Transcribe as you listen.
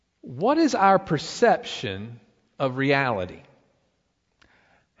What is our perception of reality?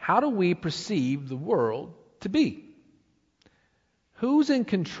 How do we perceive the world to be? Who's in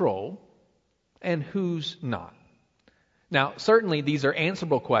control and who's not? Now, certainly these are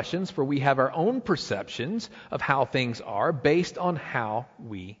answerable questions, for we have our own perceptions of how things are based on how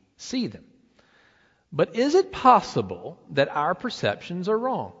we see them. But is it possible that our perceptions are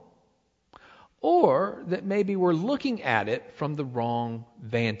wrong? Or that maybe we're looking at it from the wrong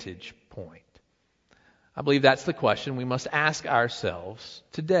vantage point? I believe that's the question we must ask ourselves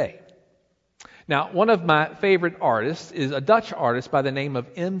today. Now, one of my favorite artists is a Dutch artist by the name of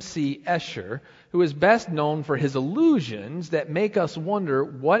M.C. Escher, who is best known for his illusions that make us wonder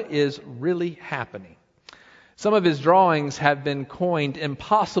what is really happening. Some of his drawings have been coined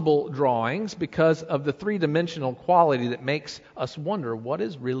impossible drawings because of the three-dimensional quality that makes us wonder what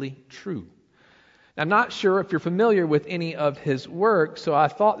is really true. I'm not sure if you're familiar with any of his work, so I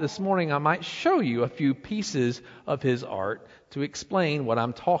thought this morning I might show you a few pieces of his art to explain what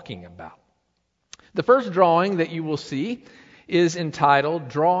I'm talking about. The first drawing that you will see is entitled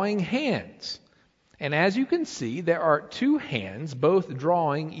Drawing Hands. And as you can see, there are two hands both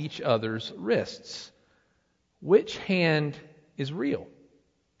drawing each other's wrists. Which hand is real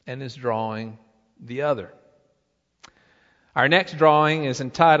and is drawing the other? Our next drawing is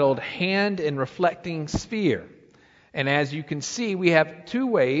entitled Hand in Reflecting Sphere. And as you can see, we have two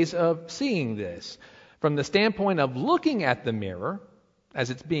ways of seeing this. From the standpoint of looking at the mirror as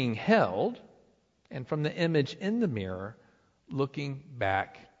it's being held, and from the image in the mirror looking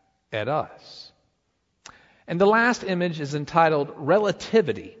back at us. And the last image is entitled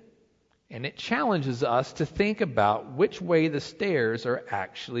Relativity. And it challenges us to think about which way the stairs are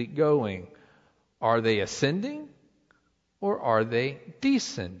actually going. Are they ascending? Or are they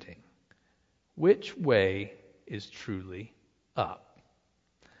descending? Which way is truly up?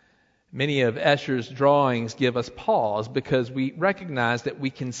 Many of Escher's drawings give us pause because we recognize that we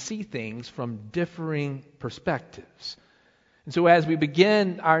can see things from differing perspectives. And so as we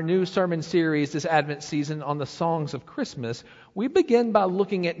begin our new sermon series this Advent season on the songs of Christmas, we begin by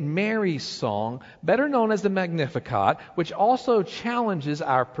looking at Mary's song, better known as the Magnificat, which also challenges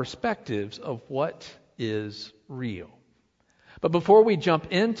our perspectives of what is real. But before we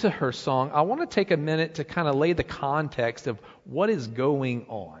jump into her song, I want to take a minute to kind of lay the context of what is going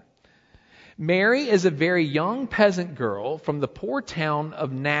on. Mary is a very young peasant girl from the poor town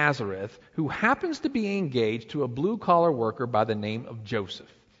of Nazareth who happens to be engaged to a blue-collar worker by the name of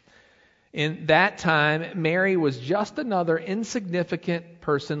Joseph. In that time, Mary was just another insignificant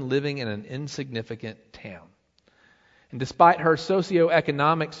person living in an insignificant town. And despite her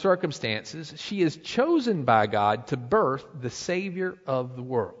socioeconomic circumstances, she is chosen by God to birth the Savior of the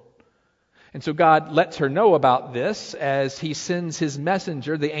world. And so God lets her know about this as he sends his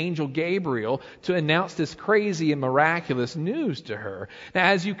messenger, the angel Gabriel, to announce this crazy and miraculous news to her. Now,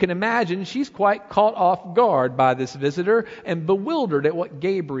 as you can imagine, she's quite caught off guard by this visitor and bewildered at what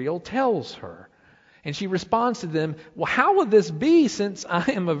Gabriel tells her. And she responds to them, "Well, how will this be since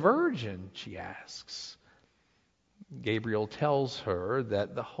I am a virgin?" she asks. Gabriel tells her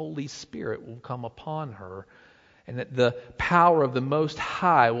that the Holy Spirit will come upon her and that the power of the Most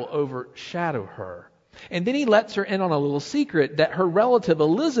High will overshadow her. And then he lets her in on a little secret that her relative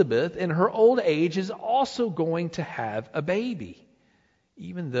Elizabeth in her old age is also going to have a baby,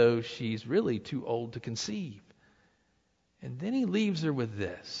 even though she's really too old to conceive. And then he leaves her with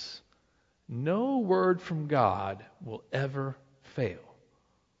this: no word from God will ever fail.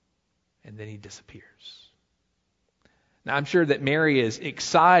 And then he disappears. Now, I'm sure that Mary is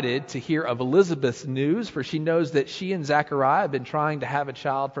excited to hear of Elizabeth's news, for she knows that she and Zechariah have been trying to have a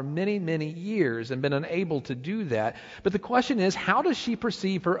child for many, many years and been unable to do that. But the question is, how does she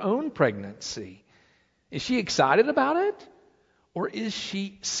perceive her own pregnancy? Is she excited about it? Or is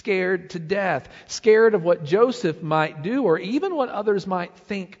she scared to death? Scared of what Joseph might do or even what others might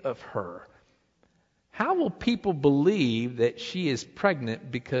think of her? How will people believe that she is pregnant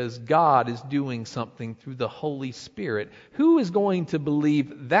because God is doing something through the Holy Spirit? Who is going to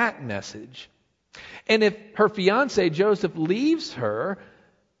believe that message? And if her fiancé Joseph leaves her,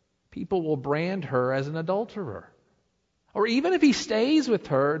 people will brand her as an adulterer. Or even if he stays with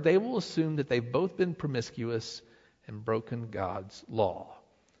her, they will assume that they've both been promiscuous and broken God's law.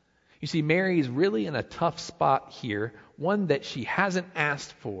 You see, Mary is really in a tough spot here, one that she hasn't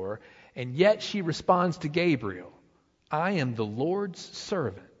asked for. And yet she responds to Gabriel, "I am the Lord's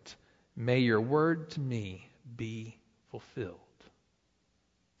servant. May your word to me be fulfilled."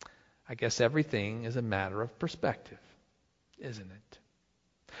 I guess everything is a matter of perspective, isn't it?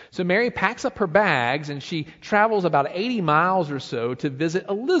 So Mary packs up her bags and she travels about 80 miles or so to visit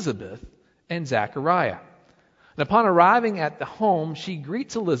Elizabeth and Zachariah. And upon arriving at the home, she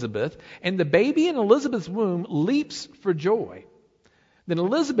greets Elizabeth, and the baby in Elizabeth's womb leaps for joy. Then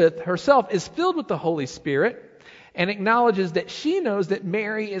Elizabeth herself is filled with the Holy Spirit and acknowledges that she knows that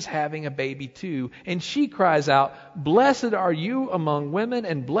Mary is having a baby too. And she cries out, "Blessed are you among women,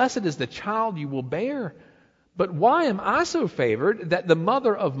 and blessed is the child you will bear. But why am I so favored that the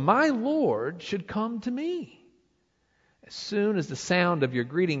mother of my Lord should come to me? As soon as the sound of your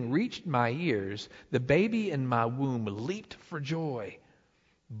greeting reached my ears, the baby in my womb leaped for joy.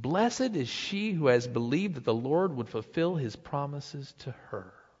 Blessed is she who has believed that the Lord would fulfill his promises to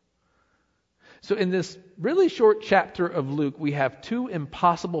her." So in this really short chapter of Luke, we have two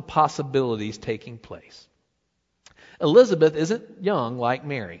impossible possibilities taking place. Elizabeth isn't young like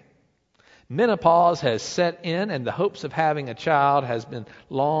Mary. Menopause has set in, and the hopes of having a child has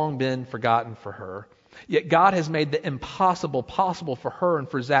long been forgotten for her. Yet God has made the impossible possible for her and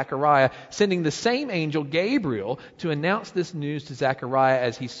for Zechariah, sending the same angel, Gabriel, to announce this news to Zechariah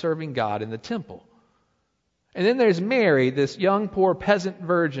as he's serving God in the temple. And then there's Mary, this young, poor peasant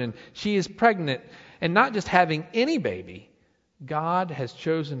virgin. She is pregnant, and not just having any baby. God has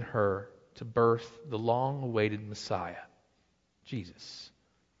chosen her to birth the long-awaited Messiah, Jesus.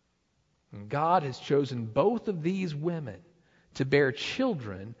 And God has chosen both of these women to bear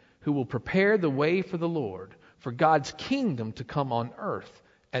children who will prepare the way for the Lord, for God's kingdom to come on earth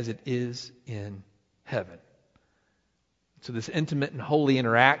as it is in heaven. So this intimate and holy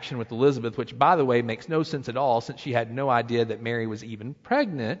interaction with Elizabeth, which, by the way, makes no sense at all since she had no idea that Mary was even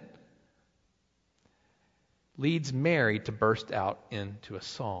pregnant, leads Mary to burst out into a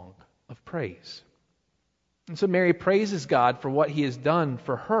song of praise. And so Mary praises God for what he has done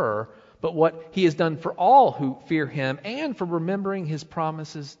for her, but what he has done for all who fear him, and for remembering his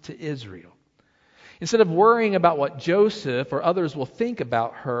promises to Israel. Instead of worrying about what Joseph or others will think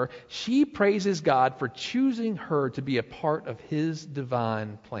about her, she praises God for choosing her to be a part of his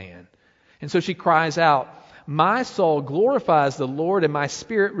divine plan. And so she cries out, "My soul glorifies the Lord, and my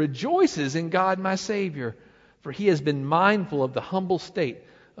spirit rejoices in God my Savior, for he has been mindful of the humble state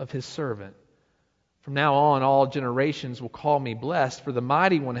of his servant. From now on, all generations will call me blessed, for the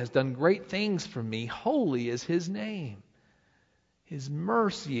Mighty One has done great things for me. Holy is his name. His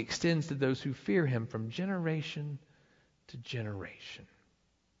mercy extends to those who fear him from generation to generation."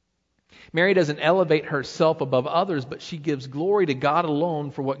 Mary doesn't elevate herself above others, but she gives glory to God alone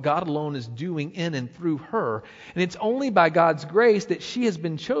for what God alone is doing in and through her. And it's only by God's grace that she has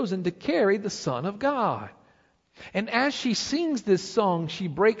been chosen to carry the Son of God. And as she sings this song, she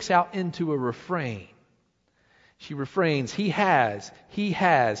breaks out into a refrain. She refrains, He has. He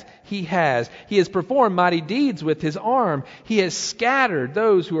has performed mighty deeds with His arm. He has scattered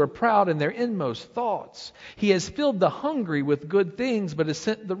those who are proud in their inmost thoughts. He has filled the hungry with good things, but has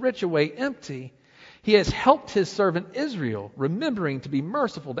sent the rich away empty. He has helped His servant Israel, remembering to be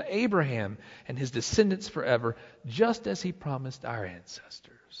merciful to Abraham and his descendants forever, just as He promised our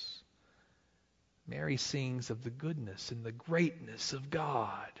ancestors. Mary sings of the goodness and the greatness of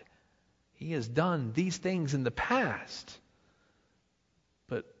God. He has done these things in the past.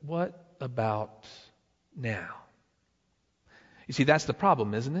 But what about now? You see, that's the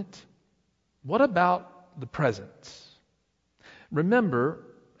problem, isn't it? What about the present? Remember,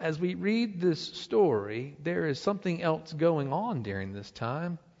 as we read this story, there is something else going on during this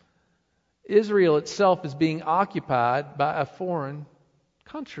time. Israel itself is being occupied by a foreign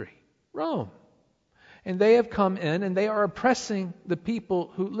country, Rome. And they have come in and they are oppressing the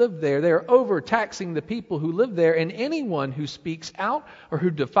people who live there. They are overtaxing the people who live there. And anyone who speaks out or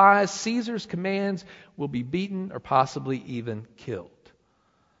who defies Caesar's commands will be beaten or possibly even killed.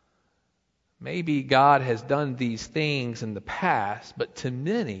 Maybe God has done these things in the past, but to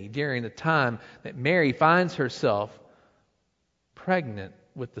many during the time that Mary finds herself pregnant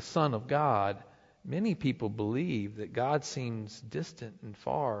with the Son of God, many people believe that God seems distant and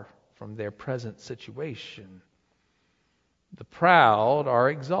far from their present situation. The proud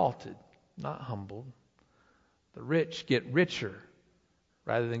are exalted, not humbled. The rich get richer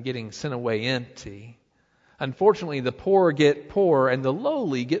rather than getting sent away empty. Unfortunately, the poor get poorer and the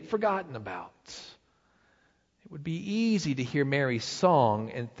lowly get forgotten about. It would be easy to hear Mary's song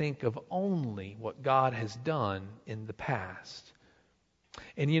and think of only what God has done in the past.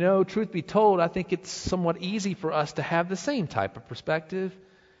 And you know, truth be told, I think it's somewhat easy for us to have the same type of perspective.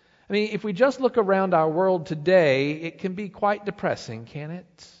 I mean, if we just look around our world today, it can be quite depressing, can't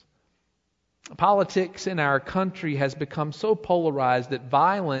it? Politics in our country has become so polarized that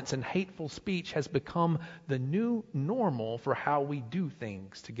violence and hateful speech has become the new normal for how we do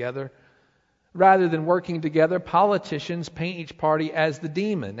things together. Rather than working together, politicians paint each party as the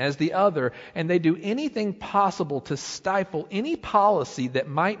demon, as the other, and they do anything possible to stifle any policy that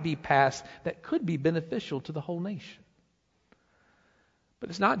might be passed that could be beneficial to the whole nation. But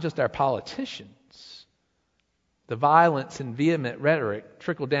it's not just our politicians. The violence and vehement rhetoric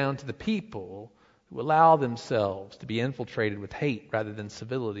trickle down to the people who allow themselves to be infiltrated with hate rather than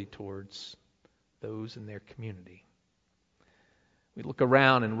civility towards those in their community. We look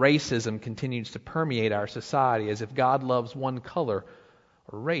around and racism continues to permeate our society as if God loves one color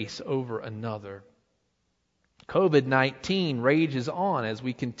or race over another. COVID-19 rages on as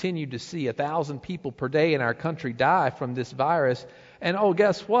we continue to see 1,000 people per day in our country die from this virus. And oh,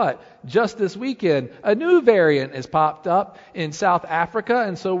 guess what? Just this weekend, a new variant has popped up in South Africa,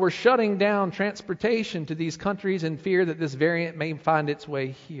 and so we're shutting down transportation to these countries in fear that this variant may find its way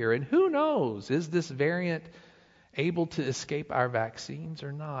here. And who knows, is this variant able to escape our vaccines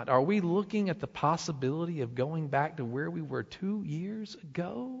or not? Are we looking at the possibility of going back to where we were 2 years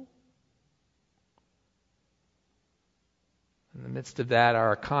ago? In the midst of that,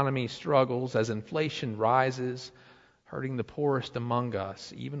 our economy struggles as inflation rises, hurting the poorest among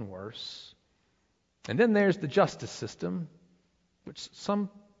us even worse. And then there's the justice system, which some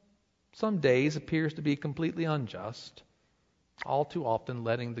days appears to be completely unjust, all too often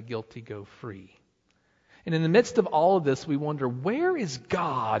letting the guilty go free. And in the midst of all of this, we wonder, where is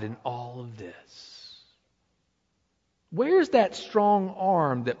God in all of this? Where's that strong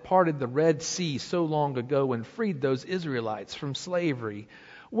arm that parted the Red Sea so long ago and freed those Israelites from slavery?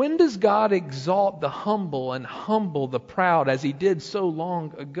 When does God exalt the humble and humble the proud as he did so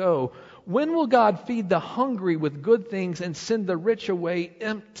long ago? When will God feed the hungry with good things and send the rich away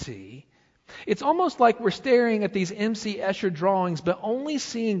empty? It's almost like we're staring at these M.C. Escher drawings, but only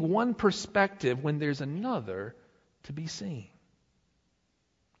seeing one perspective when there's another to be seen.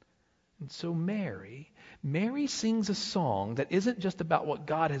 And so Mary sings a song that isn't just about what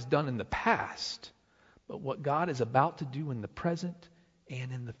God has done in the past, but what God is about to do in the present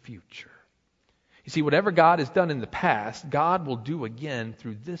and in the future. You see, whatever God has done in the past, God will do again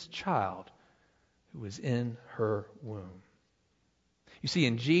through this child who is in her womb. You see,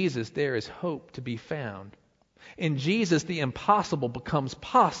 in Jesus, there is hope to be found. In Jesus, the impossible becomes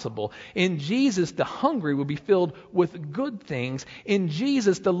possible. In Jesus, the hungry will be filled with good things. In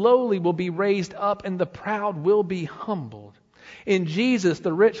Jesus, the lowly will be raised up and the proud will be humbled. In Jesus,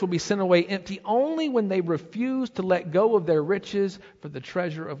 the rich will be sent away empty only when they refuse to let go of their riches for the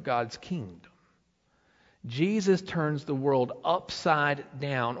treasure of God's kingdom. Jesus turns the world upside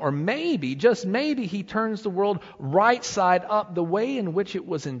down, or maybe, just maybe, he turns the world right side up, the way in which it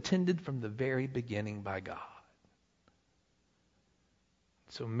was intended from the very beginning by God.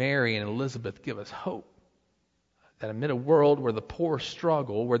 So Mary and Elizabeth give us hope that amid a world where the poor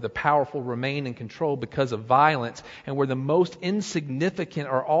struggle, where the powerful remain in control because of violence, and where the most insignificant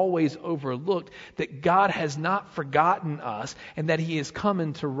are always overlooked, that God has not forgotten us and that he is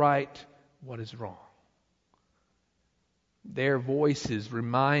coming to right what is wrong. Their voices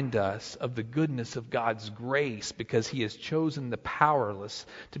remind us of the goodness of God's grace because he has chosen the powerless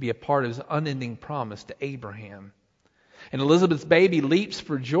to be a part of his unending promise to Abraham. And Elizabeth's baby leaps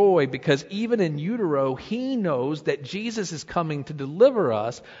for joy because even in utero, he knows that Jesus is coming to deliver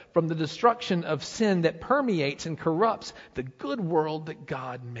us from the destruction of sin that permeates and corrupts the good world that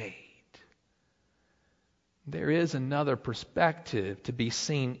God made. There is another perspective to be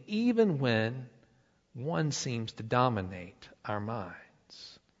seen even when one seems to dominate our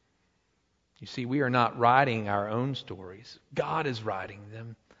minds. You see, we are not writing our own stories. God is writing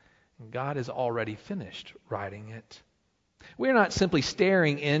them, and God has already finished writing it. We're not simply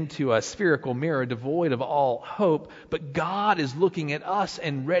staring into a spherical mirror devoid of all hope, but God is looking at us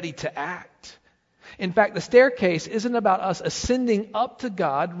and ready to act. In fact, the staircase isn't about us ascending up to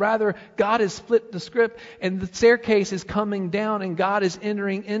God. Rather, God has flipped the script, and the staircase is coming down, and God is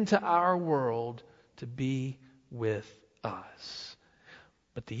entering into our world to be with us.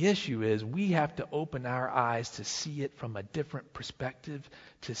 But the issue is we have to open our eyes to see it from a different perspective,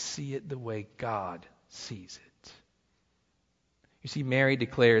 to see it the way God sees it. You see, Mary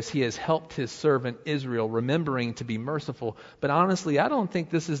declares he has helped his servant Israel, remembering to be merciful. But honestly, I don't think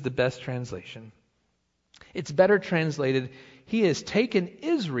this is the best translation. It's better translated, he has taken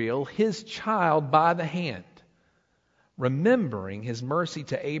Israel, his child, by the hand, remembering his mercy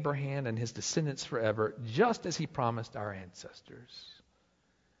to Abraham and his descendants forever, just as he promised our ancestors.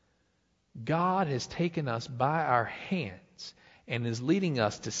 God has taken us by our hands and is leading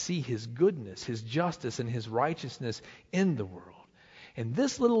us to see His goodness, His justice, and His righteousness in the world. And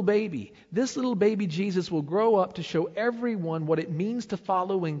this little baby Jesus will grow up to show everyone what it means to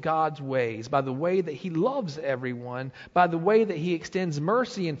follow in God's ways, by the way that He loves everyone, by the way that He extends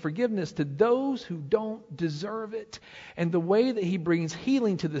mercy and forgiveness to those who don't deserve it, and the way that He brings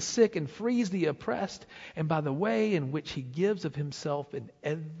healing to the sick and frees the oppressed, and by the way in which He gives of Himself in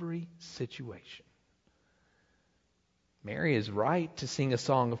every situation. Mary is right to sing a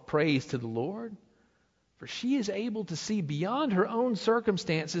song of praise to the Lord, for she is able to see beyond her own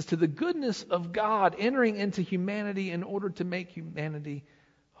circumstances to the goodness of God entering into humanity in order to make humanity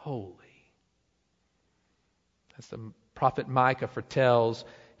holy. As the prophet Micah foretells,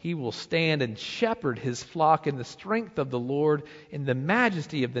 He will stand and shepherd His flock in the strength of the Lord, in the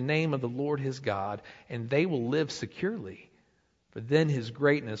majesty of the name of the Lord his God, and they will live securely, for then His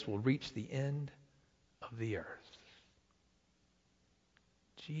greatness will reach the end of the earth.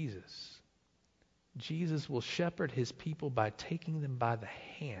 Jesus will shepherd His people by taking them by the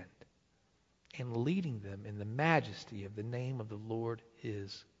hand and leading them in the majesty of the name of the Lord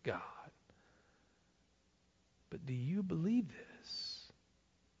his God. But do you believe this?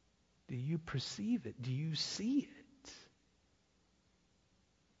 Do you perceive it? Do you see it?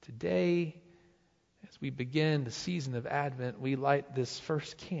 Today, as we begin the season of Advent, we light this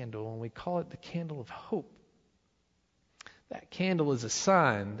first candle, and we call it the candle of hope. That candle is a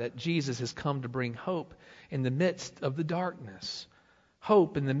sign that Jesus has come to bring hope in the midst of the darkness,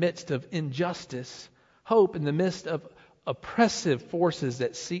 hope in the midst of injustice, hope in the midst of oppressive forces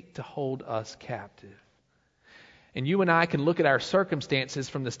that seek to hold us captive. And you and I can look at our circumstances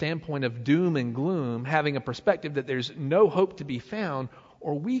from the standpoint of doom and gloom, having a perspective that there's no hope to be found,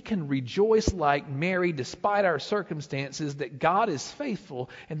 or we can rejoice like Mary despite our circumstances that God is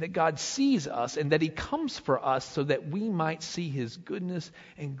faithful and that God sees us and that He comes for us so that we might see His goodness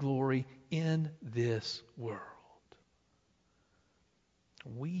and glory in this world.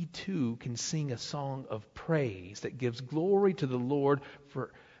 We too can sing a song of praise that gives glory to the Lord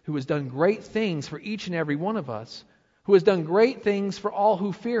who has done great things for each and every one of us, who has done great things for all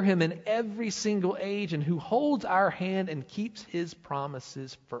who fear Him in every single age, and who holds our hand and keeps His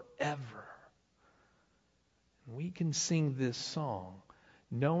promises forever. We can sing this song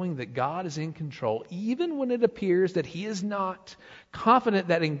knowing that God is in control, even when it appears that He is not, confident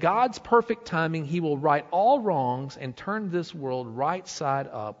that in God's perfect timing He will right all wrongs and turn this world right side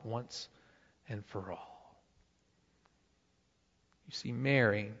up once and for all. You see,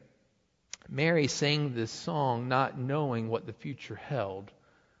 Mary sang this song not knowing what the future held,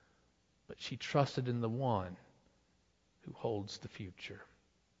 but she trusted in the one who holds the future.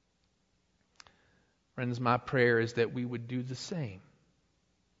 Friends, my prayer is that we would do the same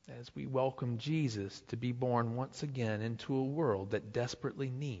as we welcome Jesus to be born once again into a world that desperately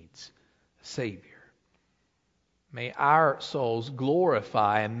needs a Savior. May our souls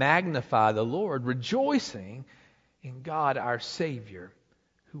glorify and magnify the Lord, rejoicing in God our Savior,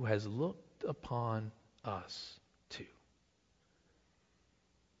 who has looked upon us too.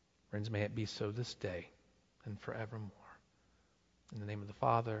 Friends, may it be so this day and forevermore. In the name of the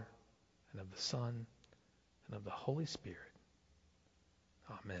Father, and of the Son, and of the Holy Spirit.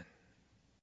 Amen.